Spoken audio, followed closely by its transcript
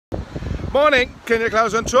Morning,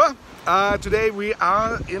 Kenyaclaus on tour. Today we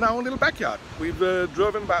are in our little backyard. We've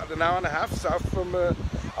driven about an hour and a half south from our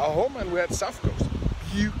home, and we're at South Coast.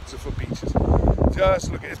 Beautiful beaches.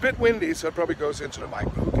 Just look, it's a bit windy, so it probably goes into the mic,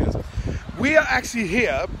 but who cares? We are actually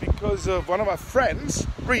here because of one of our friends,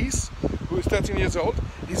 Reiss, who is 13 years old.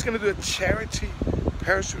 He's going to do a charity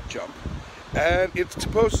parachute jump, and it's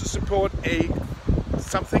supposed to support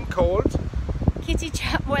something called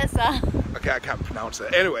Kenyaclaus. Okay, I can't pronounce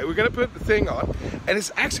it. Anyway, we're going to put the thing on, and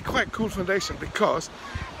it's actually quite a cool foundation because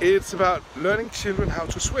it's about learning children how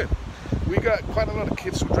to swim. We got quite a lot of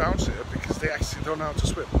kids who drown here because they actually don't know how to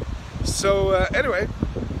swim. So anyway,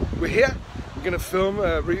 we're here. We're going to film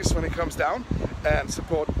Reiss when he comes down and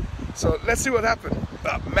support. So let's see what happens.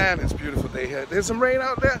 Man, it's a beautiful day here. There's some rain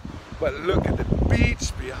out there, but look at the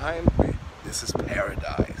beach behind me. This is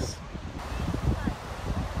paradise.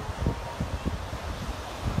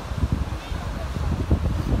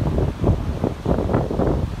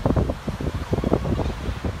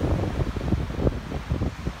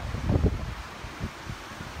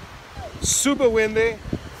 Super windy.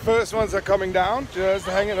 First ones are coming down, just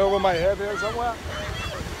hanging over my head here somewhere.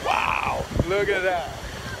 Wow, look at that.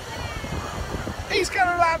 He's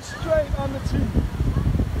gonna land straight on the tee.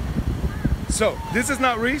 So, this is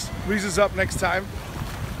not Reiss. Reiss is up next time.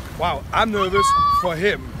 Wow, I'm nervous for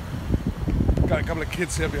him. Got a couple of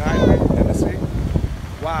kids here behind me in the sea.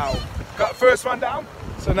 Wow. Got first one down.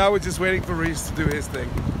 So now we're just waiting for Reiss to do his thing.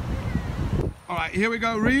 All right, here we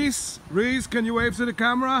go, Reiss. Reiss, can you wave to the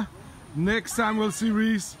camera? Next time we'll see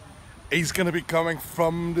Reiss. He's gonna be coming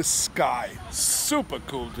from the sky. Super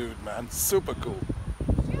cool dude, man. Super cool.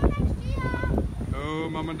 Oh,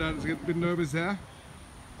 mom and dad is getting a bit nervous there.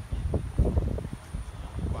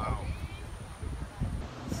 Wow.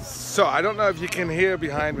 So I don't know if you can hear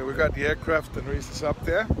behind me. We've got the aircraft and Reiss is up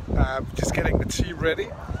there. Just getting the tea ready.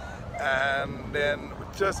 And then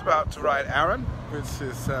we're just about to ride Aaron, which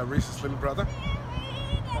is Reiss's little brother.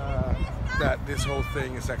 That this whole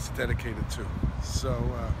thing is actually dedicated to. So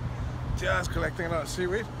just collecting a lot of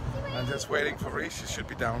seaweed and just waiting for Reiss. He should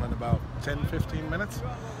be down in about 10-15 minutes,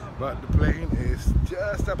 but the plane is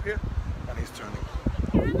just up here and he's turning.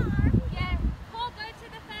 Yeah, Paul, go to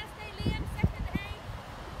the first day, Liam, second day,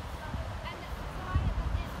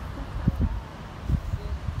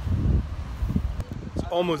 and It's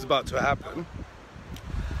almost about to happen.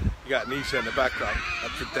 You got Nisha in the background,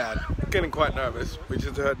 that's your dad. Getting quite nervous. We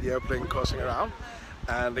just heard the airplane crossing around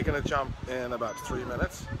and they're gonna jump in about 3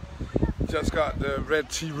 minutes. Just got the red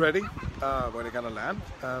tea ready where they're gonna land,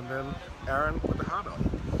 and then Aaron put the heart on.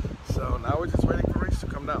 So now we're just waiting for Reiss to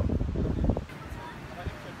come down.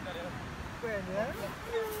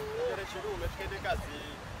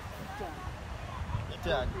 That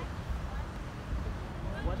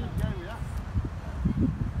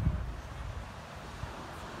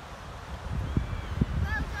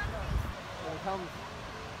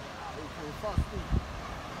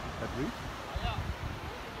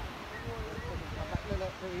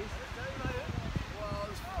Reiss?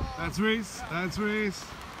 That's Reiss. That's Reiss.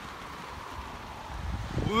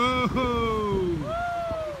 Whoa!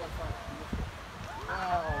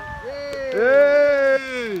 Wow.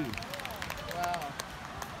 Hey! Wow.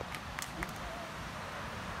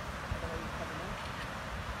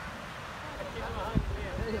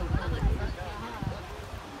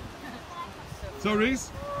 So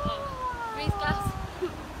Reiss, Reiss class.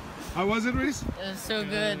 how was it, Reiss? It was so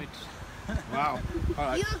good. Wow. All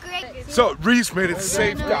right. You were great. So Reiss made it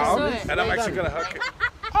safe down, it. and I'm actually gonna hug it.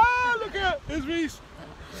 Ah, look at it! It's Reiss.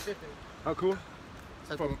 How cool?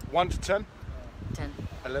 So From 1 to 10? 10.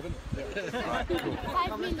 11? Alright, cool.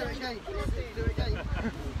 5 minutes.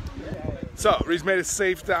 So Reiss made it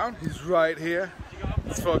safe down. He's right here.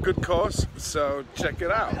 It's for a good cause, so check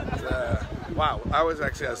it out. Wow, I was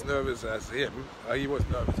actually as nervous as him. He was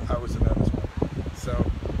nervous. I was a nervous one.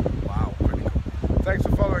 So, wow, pretty cool. Thanks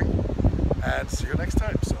for following, and see you next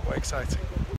time. So exciting.